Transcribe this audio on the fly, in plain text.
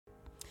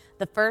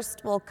The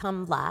first will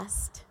come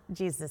last,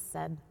 Jesus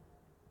said.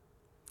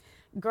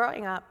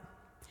 Growing up,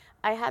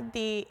 I had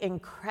the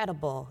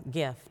incredible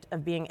gift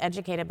of being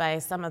educated by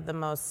some of the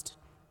most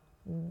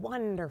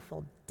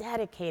wonderful,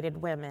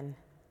 dedicated women,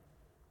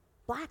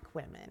 Black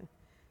women,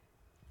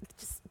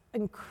 just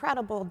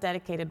incredible,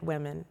 dedicated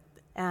women.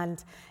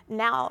 And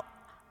now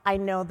I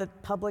know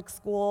that public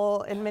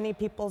school, in many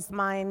people's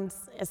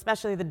minds,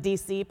 especially the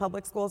DC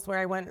public schools where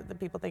I went, the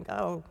people think,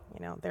 oh,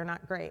 they're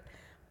not great.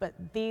 But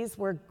these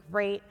were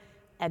great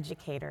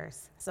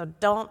educators. So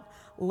don't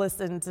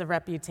listen to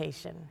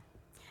reputation.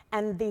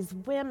 And these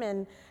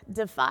women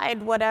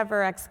defied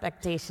whatever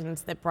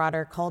expectations that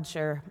broader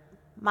culture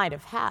might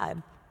have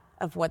had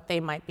of what they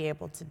might be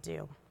able to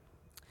do.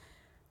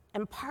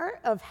 And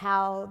part of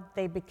how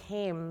they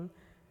became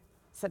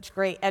such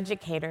great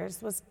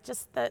educators was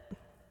just that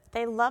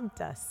they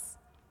loved us.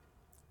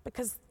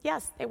 Because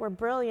yes, they were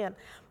brilliant,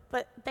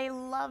 but they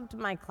loved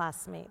my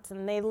classmates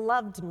and they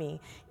loved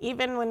me,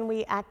 even when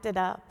we acted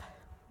up,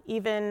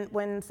 even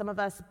when some of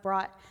us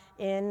brought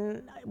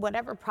in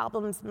whatever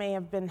problems may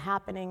have been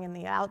happening in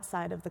the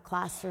outside of the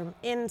classroom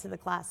into the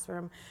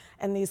classroom.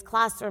 And these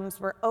classrooms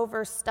were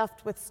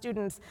overstuffed with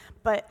students,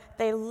 but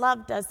they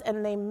loved us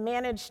and they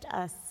managed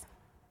us.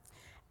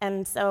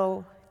 And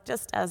so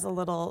just as a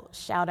little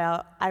shout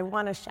out, I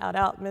want to shout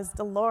out Ms.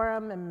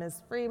 DeLorem and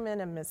Ms.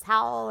 Freeman and Ms.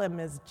 Howell and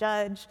Ms.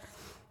 Judge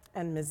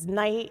and Ms.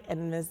 Knight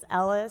and Ms.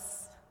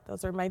 Ellis.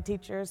 Those are my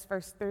teachers,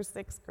 1st through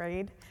 6th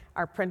grade.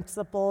 Our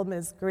principal,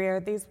 Ms. Greer.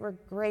 These were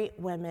great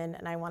women,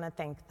 and I want to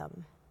thank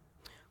them.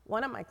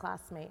 One of my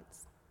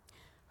classmates,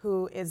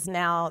 who is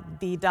now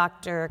the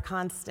Dr.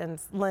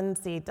 Constance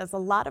Lindsay, does a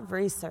lot of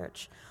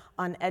research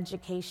on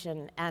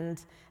education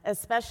and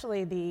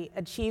especially the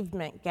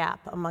achievement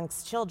gap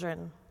amongst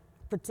children,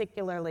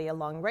 particularly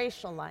along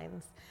racial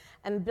lines,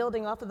 and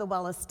building off of the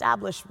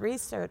well-established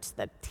research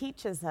that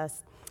teaches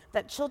us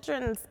that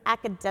children's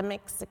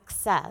academic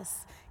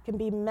success can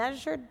be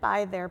measured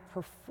by their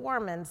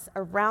performance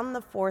around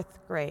the 4th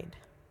grade.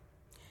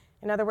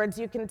 In other words,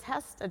 you can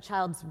test a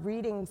child's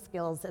reading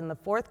skills in the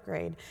 4th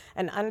grade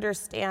and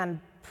understand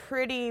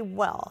pretty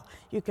well.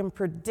 You can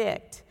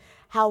predict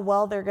how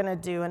well they're going to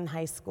do in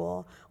high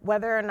school,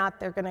 whether or not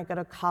they're going to go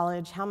to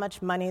college, how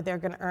much money they're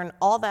going to earn.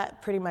 All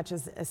that pretty much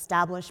is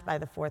established by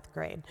the 4th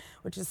grade,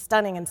 which is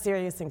stunning and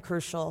serious and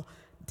crucial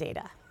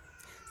data.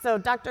 So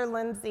Dr.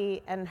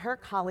 Lindsay and her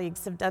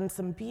colleagues have done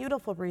some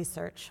beautiful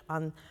research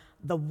on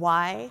the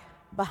why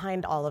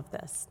behind all of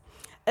this,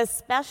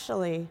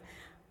 especially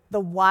the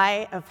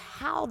why of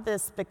how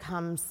this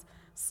becomes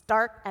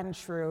stark and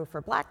true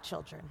for Black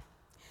children.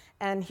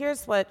 And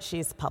here's what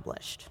she's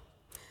published.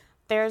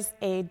 There's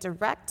a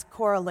direct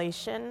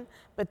correlation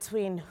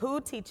between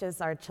who teaches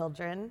our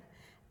children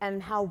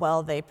and how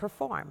well they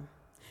perform.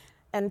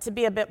 And to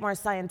be a bit more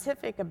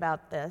scientific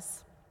about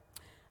this,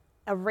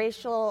 a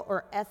racial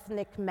or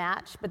ethnic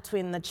match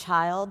between the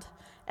child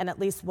and at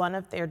least one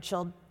of their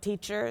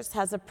teachers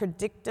has a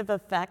predictive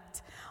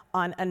effect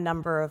on a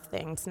number of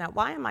things. Now,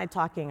 why am I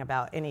talking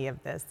about any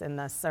of this in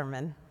this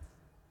sermon?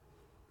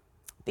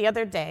 The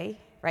other day,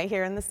 right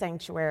here in the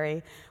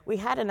sanctuary, we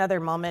had another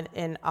moment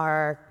in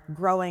our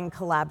growing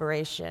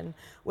collaboration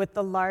with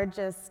the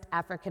largest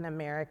African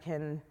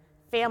American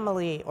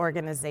family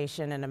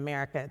organization in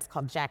America. It's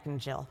called Jack and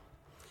Jill.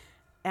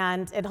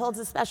 And it holds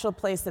a special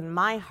place in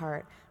my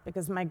heart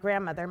because my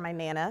grandmother, my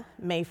Nana,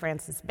 Mae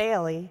Frances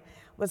Bailey,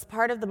 was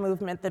part of the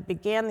movement that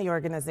began the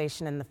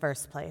organization in the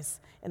first place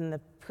in the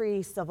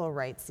pre-civil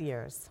rights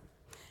years.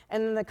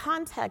 And in the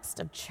context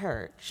of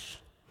church,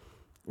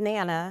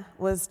 Nana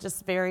was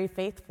just very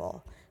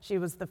faithful. She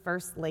was the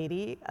first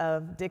lady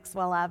of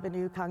Dixwell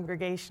Avenue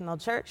Congregational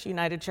Church,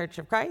 United Church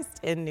of Christ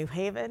in New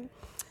Haven,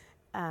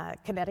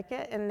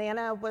 Connecticut. And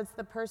Nana was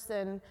the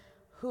person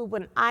who,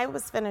 when I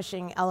was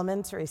finishing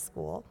elementary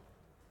school,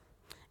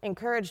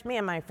 encouraged me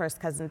and my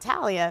first cousin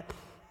Talia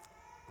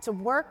to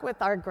work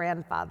with our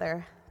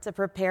grandfather to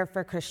prepare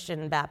for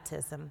Christian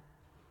baptism.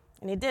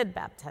 And he did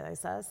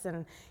baptize us,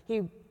 and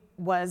he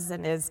was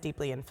and is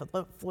deeply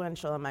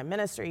influential in my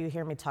ministry. You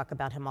hear me talk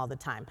about him all the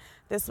time.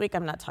 This week,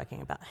 I'm not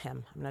talking about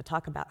him. I'm going to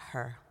talk about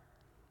her.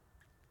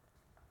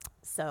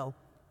 So,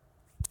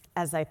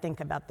 as I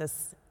think about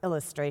this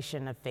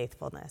illustration of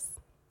faithfulness,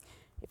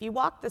 if you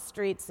walk the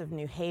streets of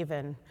New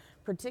Haven,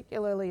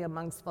 particularly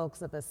amongst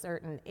folks of a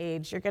certain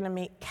age, you're going to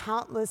meet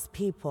countless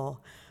people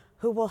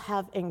who will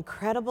have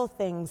incredible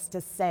things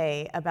to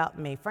say about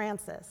Mae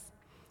Frances.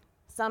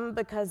 Some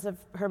because of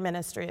her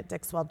ministry at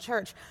Dixwell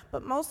Church,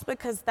 but most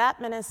because that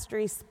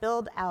ministry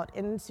spilled out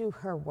into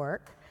her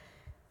work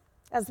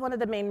as one of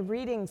the main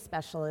reading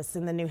specialists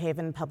in the New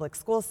Haven public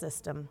school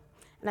system.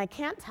 And I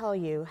can't tell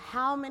you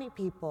how many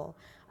people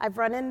I've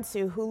run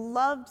into who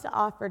love to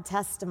offer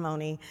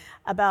testimony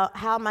about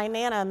how my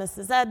Nana,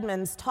 Mrs.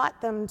 Edmonds, taught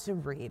them to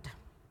read.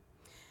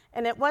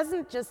 And it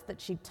wasn't just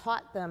that she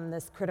taught them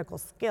this critical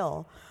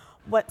skill.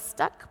 What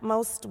stuck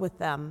most with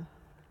them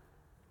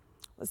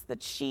was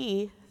that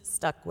she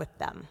stuck with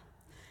them.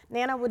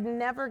 Nana would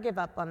never give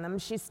up on them.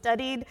 She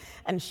studied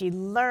and she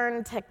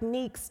learned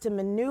techniques to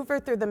maneuver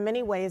through the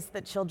many ways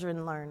that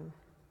children learn.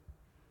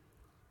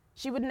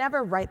 She would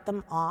never write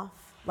them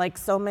off like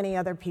so many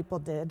other people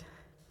did.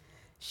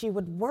 She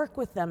would work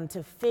with them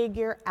to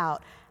figure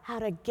out how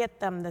to get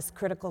them this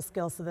critical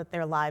skill so that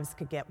their lives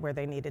could get where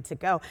they needed to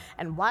go.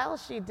 And while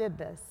she did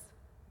this,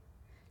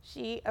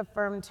 she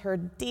affirmed her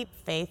deep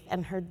faith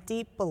and her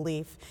deep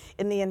belief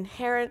in the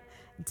inherent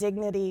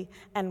dignity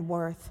and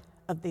worth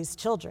of these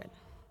children.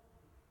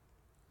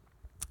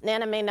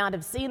 Nana may not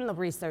have seen the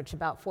research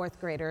about fourth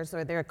graders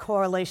or their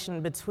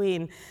correlation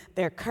between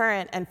their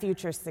current and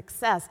future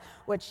success.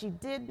 What she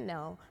did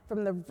know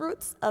from the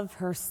roots of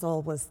her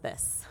soul was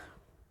this: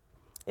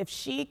 if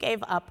she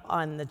gave up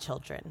on the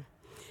children,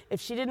 if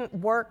she didn't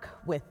work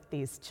with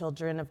these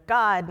children of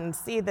God and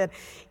see that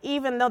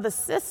even though the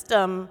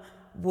system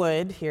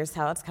would, here's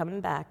how it's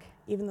coming back,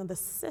 even though the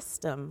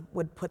system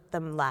would put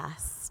them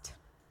last,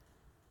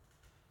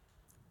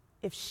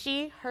 if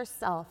she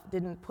herself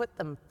didn't put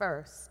them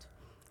first,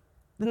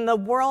 then the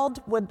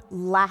world would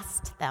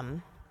last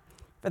them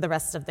for the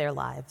rest of their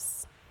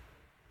lives.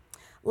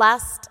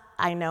 Last,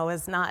 I know,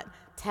 is not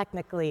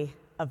technically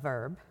a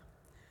verb,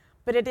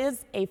 but it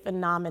is a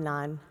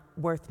phenomenon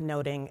worth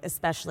noting,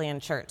 especially in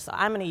church. So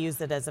I'm going to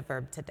use it as a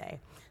verb today.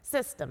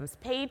 Systems: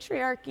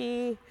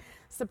 patriarchy,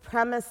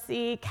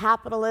 supremacy,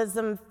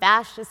 capitalism,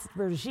 fascist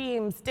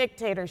regimes,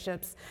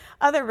 dictatorships,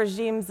 other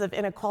regimes of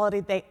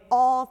inequality, they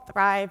all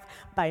thrive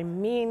by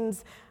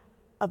means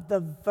of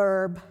the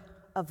verb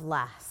of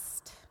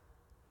last,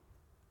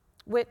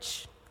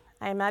 which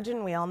I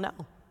imagine we all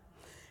know,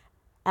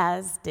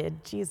 as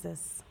did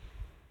Jesus,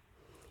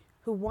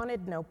 who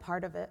wanted no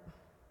part of it.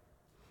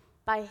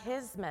 By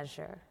his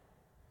measure,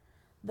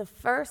 the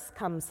first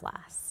comes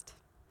last.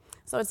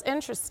 So it's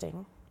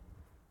interesting.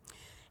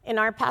 In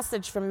our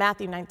passage from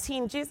Matthew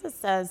 19, Jesus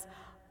says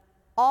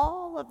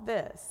all of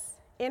this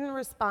in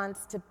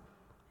response to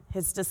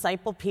his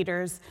disciple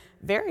Peter's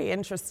very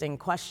interesting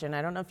question.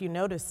 I don't know if you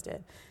noticed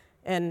it.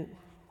 And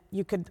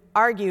you could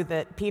argue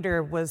that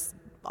Peter was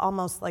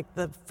almost like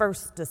the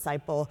first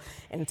disciple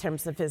in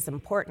terms of his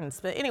importance.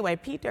 But anyway,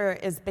 Peter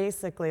is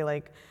basically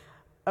like,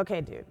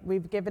 okay, dude,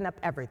 we've given up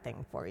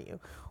everything for you.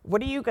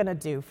 What are you going to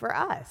do for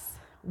us?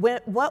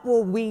 What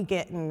will we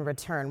get in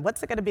return?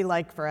 What's it going to be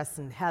like for us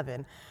in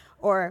heaven?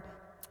 Or,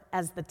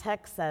 as the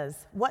text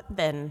says, what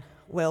then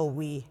will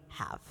we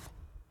have?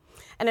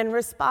 And in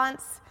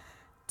response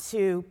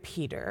to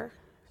Peter's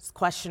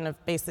question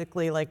of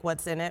basically like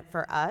what's in it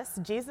for us,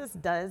 Jesus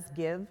does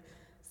give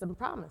some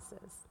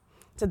promises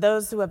to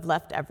those who have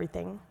left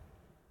everything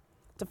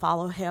to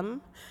follow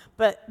him.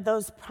 But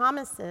those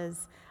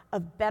promises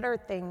of better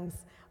things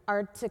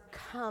are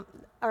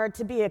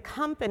to be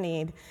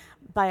accompanied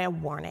by a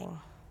warning.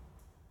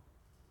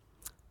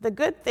 The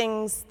good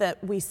things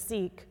that we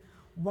seek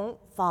won't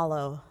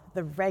follow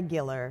the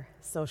regular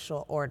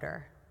social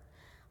order.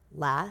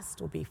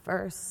 Last will be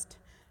first,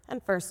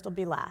 and first will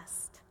be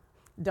last.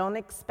 Don't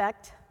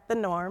expect the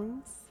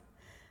norms.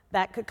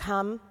 That could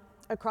come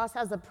across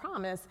as a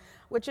promise,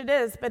 which it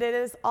is, but it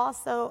is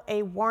also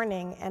a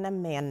warning and a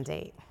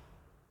mandate.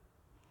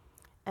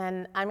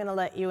 And I'm going to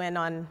let you in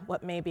on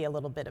what may be a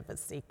little bit of a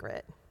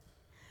secret.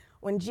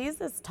 When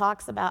Jesus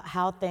talks about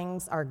how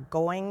things are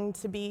going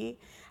to be,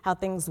 how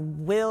things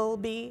will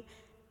be,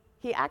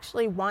 he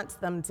actually wants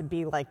them to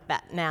be like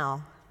that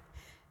now.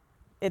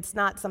 It's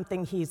not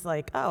something he's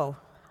like, oh,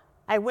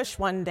 I wish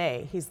one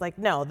day. He's like,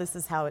 no, this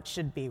is how it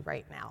should be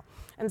right now.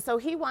 And so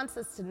he wants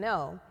us to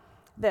know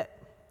that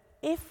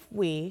if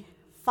we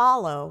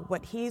follow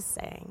what he's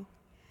saying,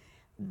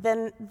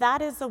 then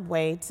that is a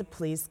way to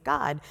please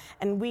God.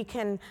 And we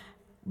can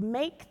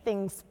make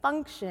things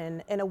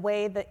function in a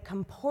way that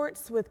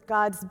comports with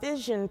God's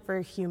vision for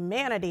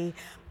humanity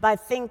by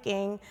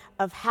thinking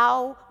of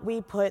how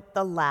we put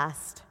the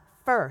last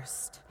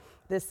first.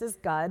 This is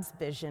God's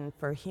vision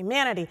for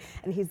humanity,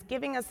 and he's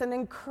giving us an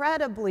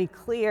incredibly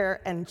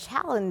clear and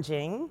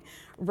challenging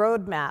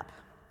roadmap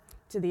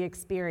to the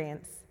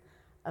experience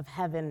of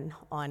heaven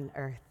on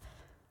earth.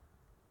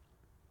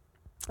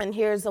 And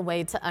here's a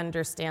way to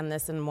understand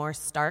this in more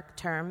stark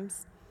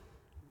terms.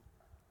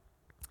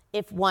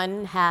 If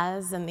one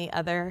has and the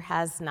other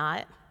has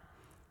not,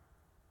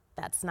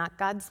 that's not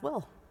God's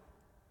will.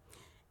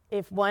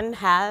 If one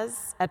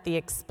has at the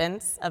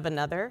expense of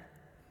another,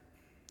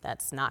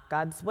 that's not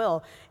God's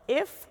will.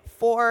 If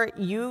for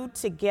you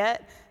to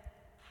get,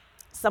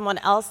 someone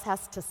else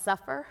has to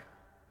suffer,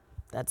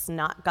 that's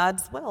not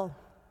God's will.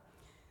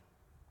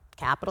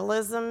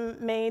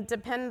 Capitalism may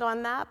depend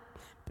on that,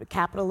 but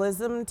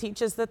capitalism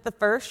teaches that the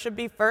first should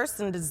be first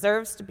and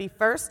deserves to be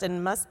first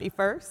and must be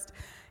first.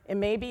 It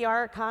may be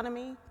our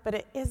economy, but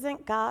it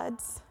isn't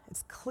God's.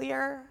 It's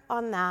clear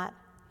on that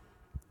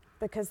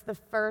because the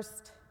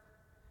first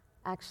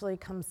actually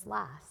comes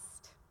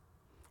last.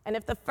 And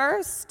if the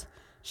first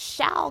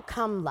shall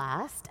come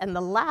last and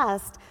the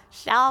last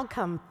shall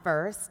come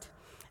first,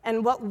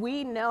 and what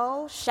we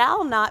know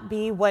shall not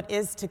be what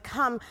is to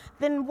come,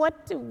 then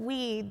what do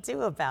we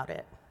do about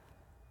it?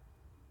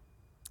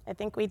 I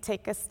think we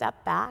take a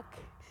step back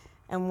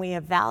and we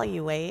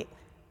evaluate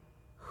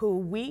who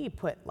we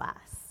put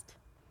last.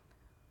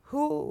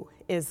 Who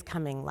is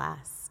coming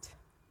last?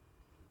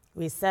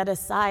 We set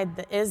aside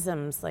the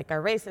isms like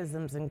our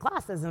racisms and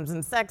classisms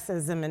and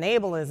sexism and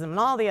ableism and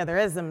all the other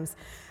isms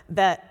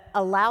that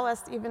allow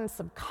us even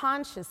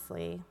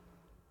subconsciously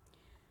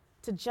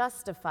to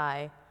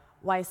justify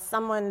why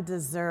someone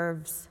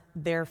deserves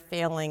their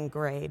failing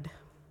grade.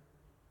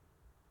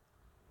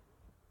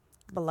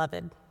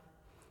 Beloved,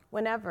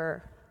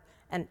 whenever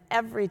and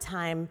every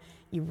time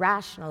you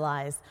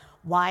rationalize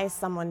why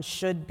someone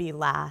should be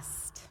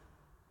last,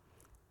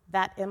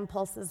 that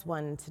impulse is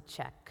one to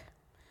check,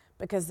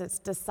 because it's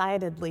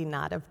decidedly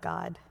not of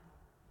God.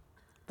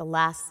 The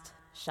last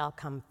shall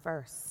come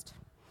first.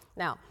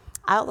 Now,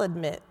 I'll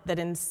admit that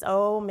in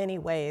so many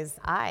ways,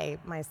 I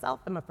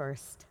myself am a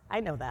first. I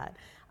know that.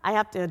 I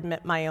have to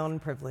admit my own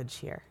privilege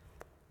here.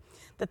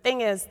 The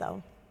thing is,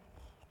 though,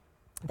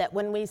 that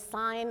when we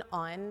sign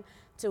on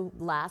to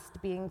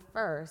last being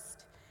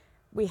first,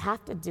 we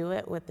have to do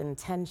it with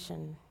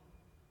intention.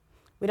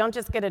 We don't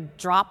just get to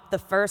drop the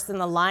first in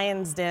the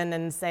lion's den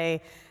and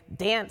say,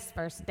 dance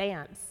first,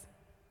 dance,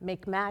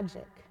 make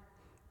magic,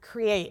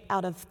 create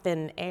out of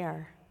thin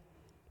air,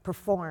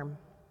 perform.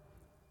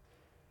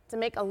 To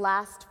make a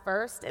last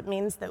first, it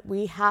means that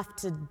we have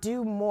to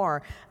do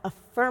more,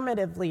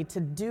 affirmatively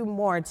to do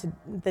more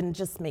than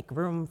just make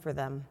room for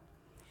them.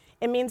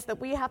 It means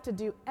that we have to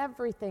do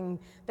everything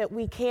that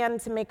we can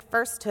to make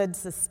firsthood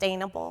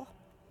sustainable,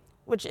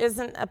 which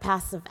isn't a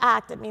passive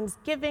act. It means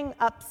giving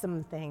up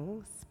some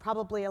things,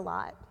 probably a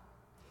lot,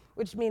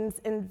 which means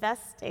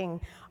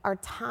investing our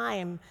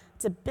time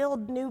to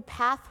build new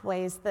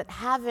pathways that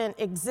haven't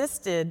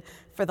existed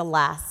for the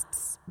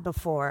lasts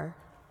before,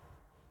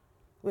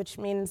 which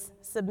means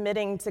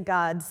submitting to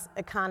God's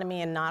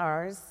economy and not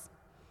ours.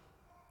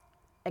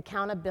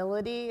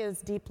 Accountability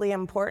is deeply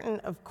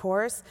important, of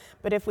course,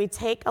 but if we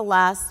take a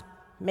last,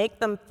 make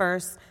them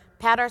first,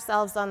 pat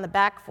ourselves on the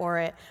back for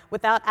it,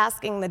 without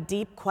asking the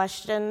deep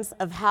questions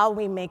of how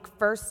we make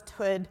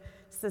firsthood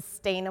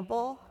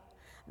sustainable,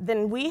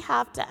 then we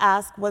have to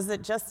ask, was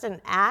it just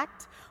an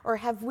act, or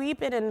have we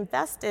been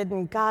invested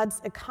in God's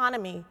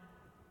economy?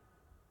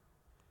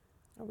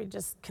 Or are we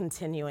just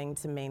continuing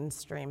to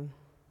mainstream?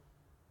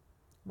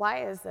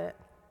 Why is it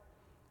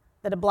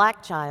that a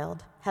black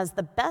child has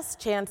the best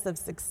chance of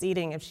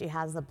succeeding if she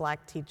has a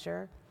black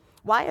teacher?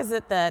 Why is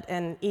it that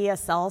an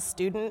ESL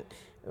student,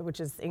 which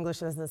is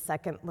English as a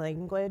second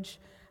language,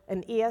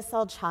 an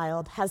ESL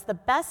child has the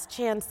best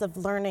chance of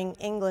learning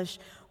English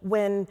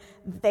when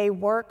they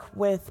work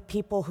with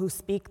people who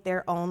speak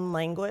their own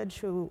language,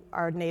 who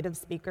are native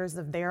speakers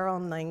of their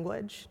own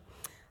language?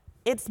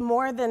 It's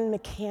more than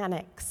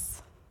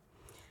mechanics.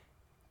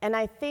 And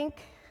I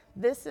think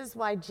this is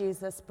why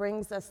Jesus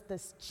brings us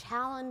this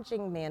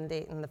challenging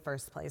mandate in the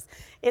first place.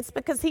 It's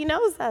because he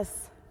knows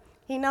us.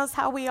 He knows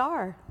how we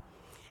are.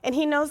 And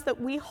he knows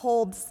that we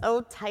hold so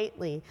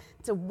tightly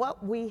to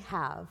what we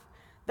have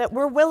that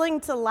we're willing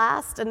to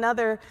last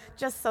another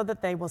just so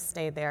that they will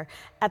stay there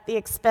at the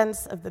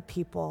expense of the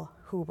people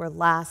who were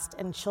last,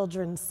 and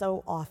children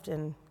so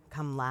often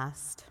come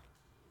last.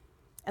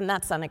 And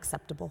that's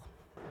unacceptable.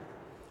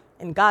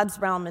 In God's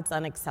realm, it's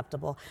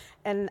unacceptable.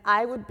 And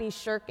I would be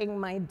shirking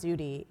my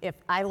duty if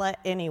I let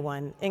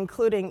anyone,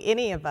 including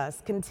any of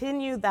us,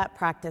 continue that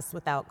practice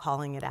without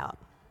calling it out.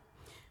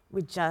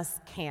 We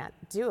just can't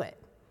do it.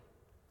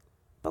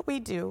 But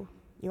we do.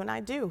 You and I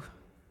do.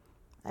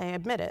 I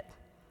admit it.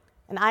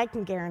 And I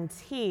can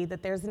guarantee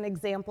that there's an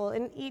example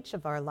in each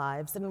of our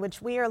lives in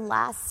which we are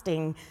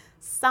lasting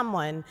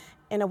someone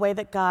in a way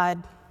that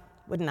God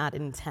would not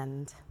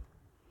intend.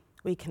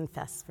 We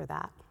confess for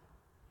that.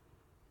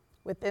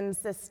 Within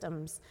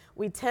systems,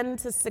 we tend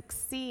to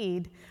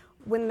succeed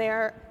when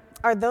there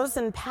are those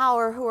in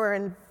power who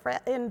are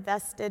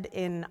invested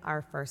in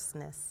our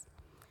firstness.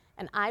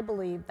 And I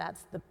believe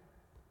that's the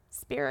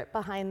spirit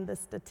behind the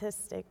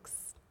statistics.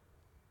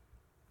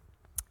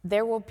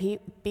 There will be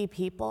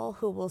people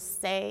who will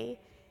say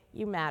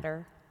you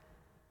matter,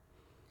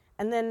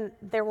 and then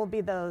there will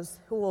be those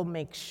who will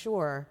make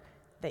sure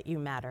that you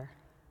matter.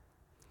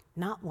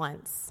 Not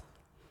once,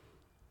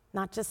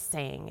 not just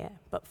saying it,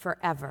 but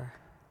forever.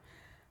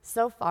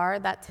 So far,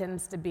 that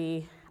tends to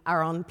be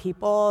our own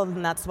people,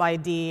 and that's why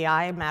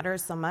DEI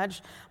matters so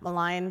much.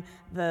 Malign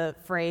the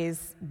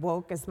phrase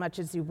woke as much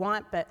as you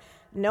want, but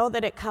know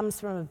that it comes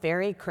from a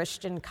very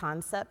Christian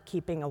concept,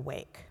 keeping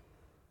awake,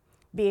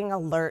 being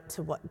alert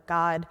to what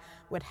God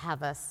would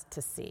have us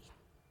to see.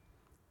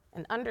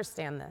 And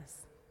understand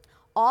this,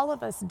 all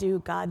of us do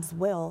God's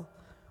will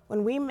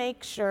when we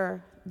make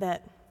sure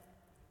that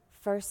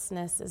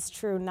firstness is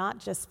true not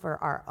just for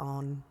our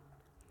own,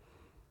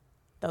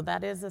 though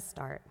that is a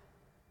start,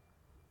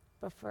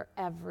 but for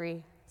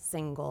every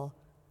single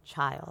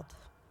child.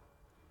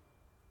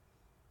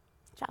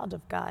 Child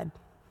of God,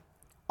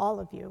 all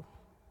of you,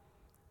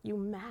 you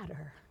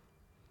matter.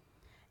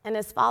 And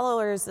as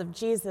followers of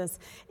Jesus,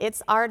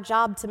 it's our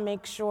job to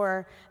make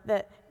sure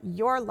that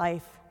your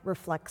life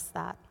reflects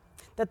that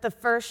that the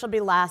first shall be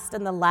last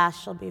and the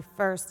last shall be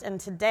first. And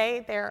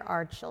today there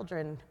are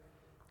children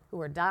who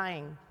are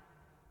dying.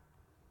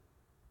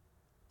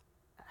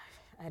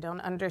 I don't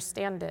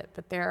understand it,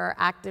 but there are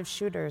active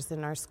shooters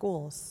in our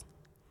schools.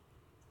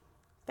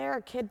 There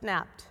are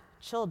kidnapped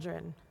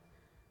children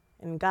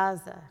in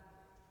Gaza.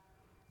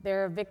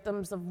 There are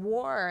victims of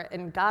war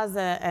in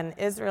Gaza and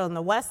Israel and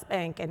the West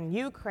Bank and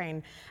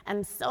Ukraine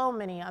and so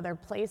many other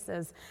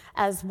places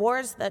as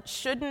wars that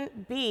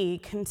shouldn't be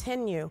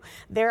continue.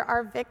 There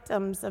are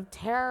victims of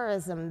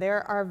terrorism.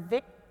 There are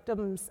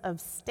victims of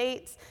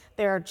states.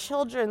 There are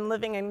children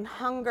living in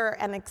hunger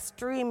and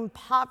extreme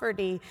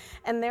poverty.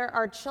 And there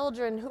are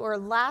children who are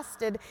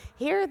lasted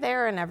here,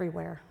 there, and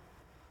everywhere.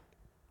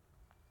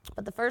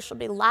 But the first shall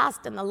be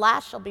last and the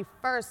last shall be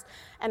first.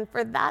 And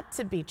for that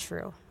to be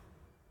true,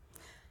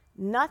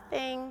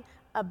 nothing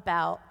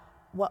about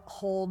what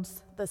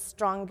holds the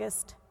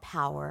strongest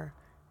power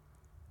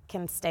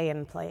can stay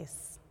in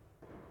place.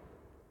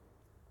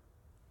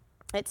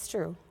 It's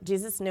true.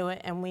 Jesus knew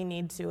it, and we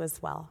need to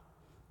as well.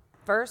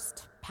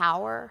 First,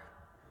 power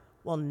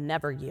will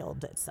never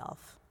yield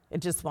itself.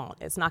 It just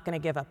won't. It's not going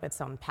to give up its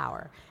own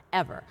power,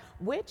 ever.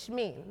 Which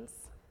means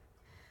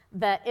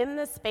that in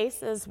the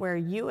spaces where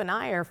you and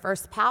I are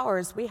first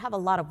powers, we have a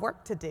lot of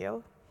work to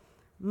do,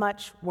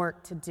 much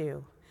work to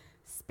do.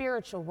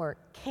 Spiritual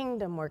work,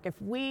 kingdom work. If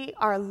we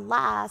are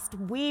last,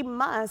 we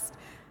must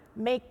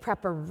make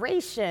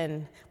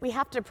preparation. We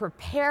have to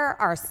prepare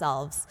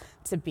ourselves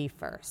to be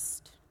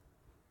first.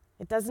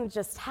 It doesn't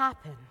just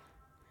happen.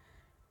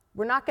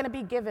 We're not going to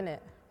be given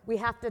it. We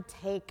have to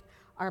take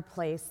our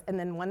place, and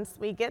then once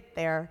we get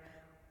there,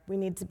 we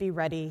need to be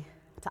ready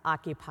to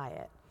occupy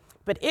it.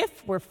 But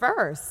if we're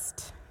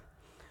first,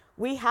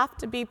 we have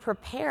to be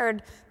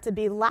prepared to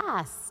be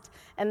last,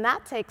 and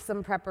that takes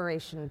some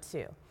preparation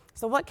too.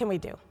 So what can we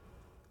do?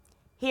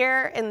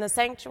 Here in the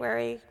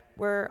sanctuary,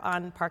 we're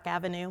on Park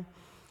Avenue.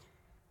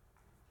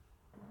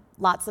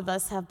 Lots of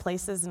us have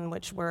places in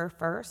which we're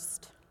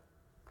first.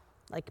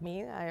 Like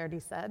me, I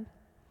already said.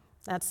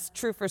 That's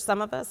true for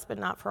some of us, but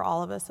not for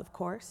all of us, of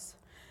course.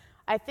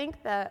 I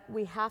think that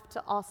we have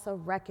to also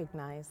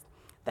recognize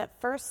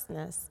that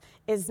firstness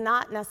is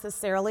not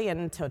necessarily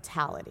in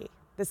totality.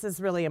 This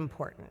is really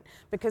important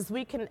because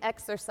we can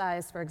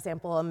exercise, for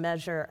example, a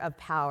measure of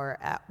power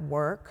at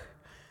work,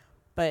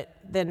 but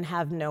then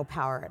have no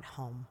power at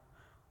home,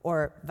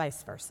 or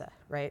vice versa,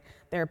 right?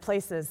 There are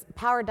places,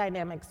 power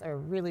dynamics are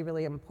really,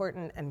 really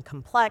important and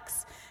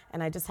complex,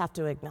 and I just have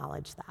to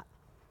acknowledge that.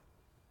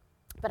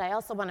 But I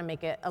also want to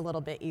make it a little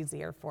bit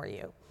easier for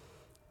you.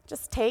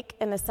 Just take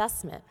an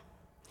assessment.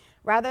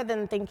 Rather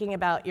than thinking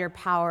about your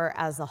power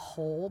as a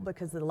whole,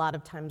 because a lot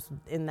of times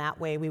in that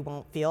way we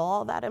won't feel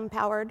all that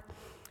empowered,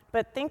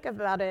 but think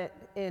about it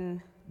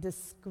in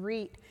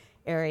discrete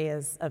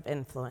areas of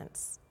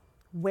influence.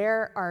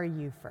 Where are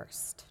you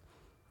first?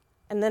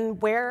 And then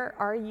where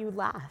are you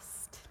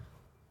last?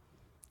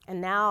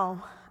 And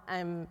now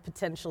I'm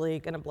potentially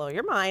going to blow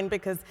your mind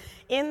because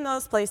in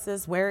those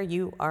places where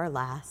you are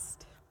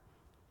last,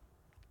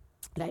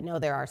 and I know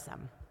there are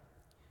some,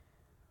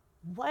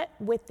 what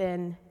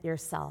within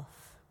yourself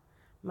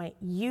might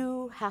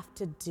you have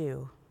to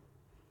do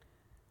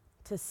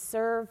to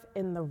serve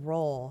in the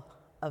role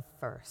of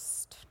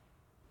first?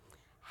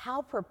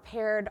 How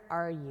prepared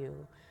are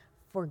you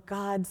for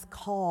God's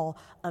call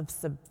of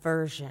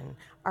subversion?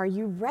 Are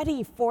you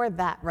ready for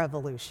that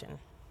revolution?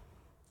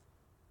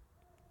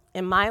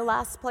 In my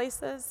last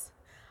places,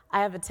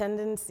 I have a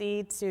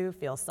tendency to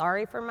feel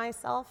sorry for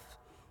myself.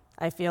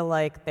 I feel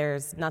like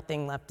there's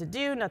nothing left to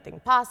do, nothing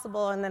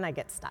possible, and then I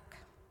get stuck.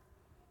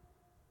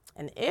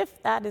 And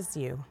if that is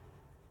you,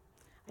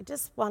 I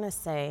just want to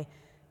say,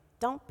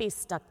 don't be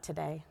stuck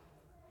today.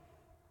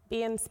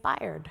 Be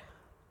inspired.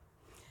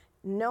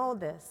 Know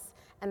this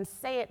and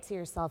say it to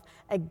yourself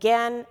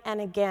again and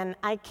again.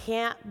 I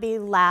can't be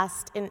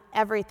last in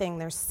everything.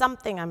 There's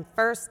something I'm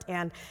first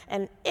and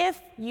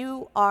if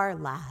you are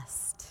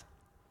last,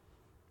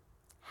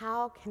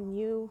 how can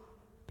you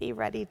be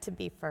ready to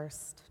be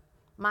first?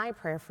 My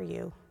prayer for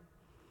you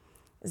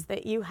is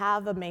that you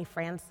have a May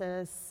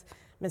Francis,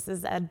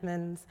 Mrs.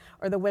 Edmonds,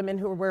 or the women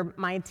who were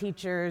my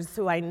teachers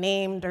who I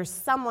named, or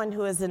someone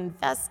who is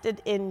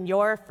invested in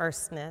your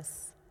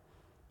firstness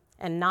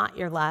and not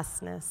your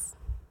lastness.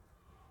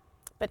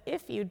 But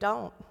if you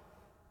don't,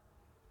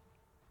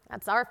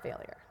 that's our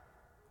failure.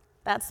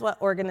 That's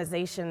what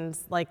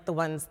organizations like the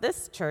ones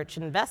this church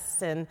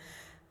invests in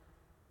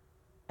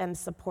and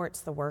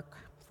supports the work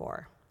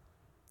for.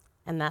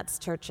 And that's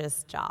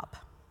church's job.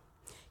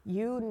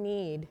 You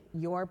need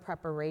your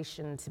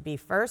preparation to be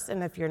first,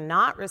 and if you're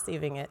not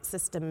receiving it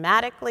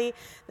systematically,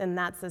 then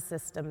that's a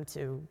system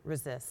to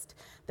resist.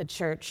 The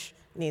church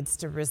needs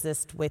to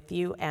resist with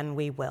you, and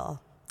we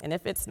will. And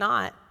if it's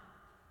not,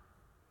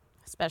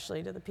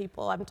 especially to the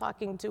people I'm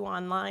talking to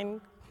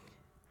online,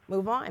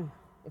 move on.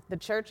 If the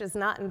church is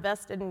not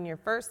invested in your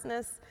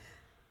firstness,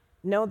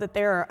 know that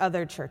there are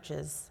other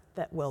churches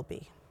that will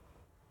be.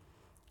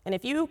 And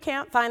if you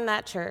can't find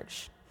that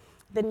church,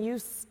 then you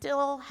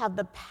still have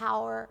the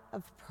power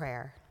of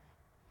prayer.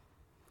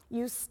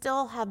 you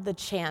still have the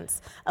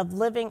chance of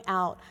living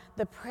out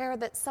the prayer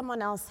that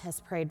someone else has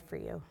prayed for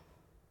you.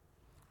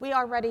 We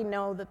already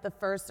know that the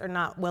first are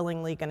not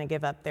willingly going to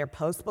give up their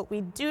post, but we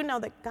do know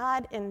that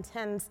God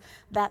intends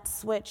that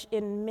switch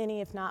in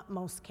many, if not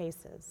most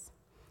cases.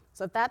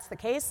 So if that's the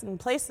case, in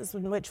places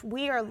in which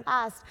we are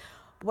last,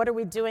 what are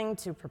we doing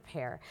to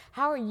prepare?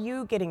 How are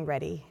you getting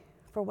ready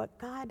for what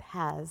God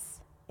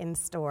has in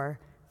store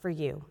for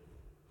you?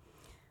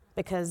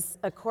 Because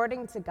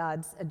according to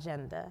God's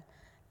agenda,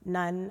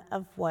 none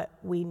of what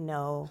we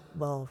know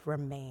will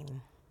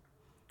remain.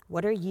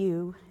 What are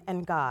you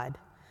and God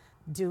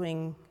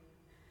doing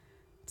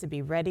to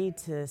be ready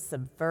to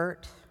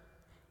subvert,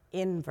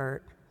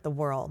 invert the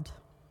world?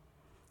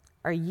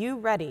 Are you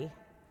ready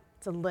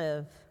to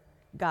live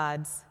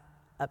God's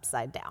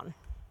upside down?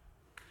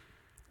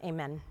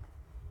 Amen.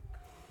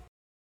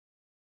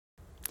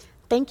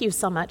 Thank you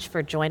so much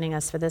for joining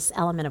us for this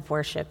element of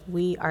worship.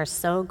 We are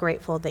so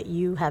grateful that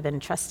you have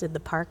entrusted the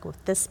park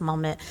with this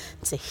moment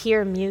to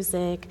hear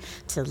music,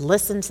 to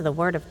listen to the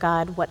Word of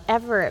God,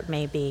 whatever it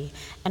may be.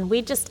 And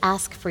we just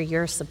ask for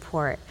your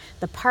support.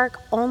 The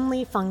park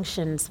only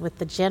functions with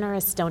the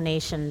generous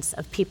donations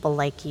of people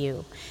like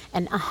you.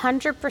 And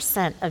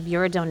 100% of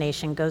your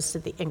donation goes to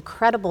the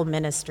incredible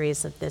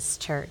ministries of this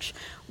church,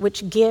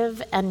 which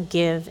give and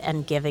give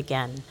and give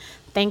again.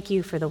 Thank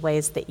you for the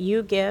ways that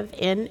you give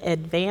in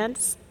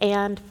advance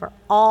and for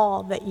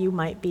all that you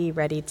might be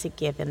ready to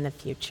give in the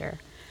future.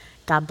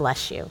 God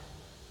bless you,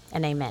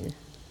 and amen.